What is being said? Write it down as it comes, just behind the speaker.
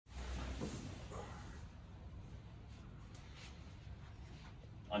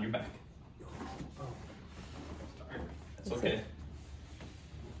On your back. Sorry. That's okay.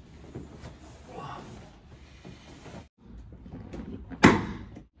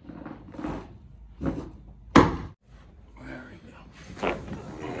 There we go.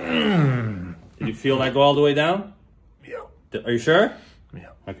 Did you feel that go all the way down? Yeah. Are you sure? Yeah.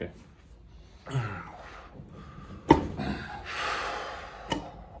 Okay.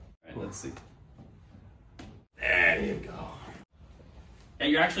 Let's see. There you go. Yeah,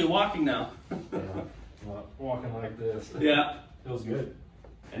 you're actually walking now. Yeah, not walking like this. Yeah. Feels good.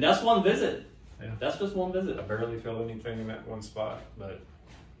 And that's one visit. Yeah. That's just one visit. I barely feel anything in that one spot, but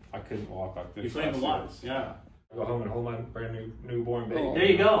I couldn't walk like this. You couldn't even walk. Yeah. I go home and hold my brand new newborn baby. There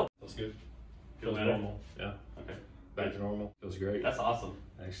you go. Feels good. Feel Feels better? normal. Yeah. Okay. Back to normal. Feels great. That's awesome.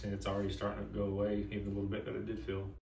 Actually, it's already starting to go away, even a little bit that it did feel.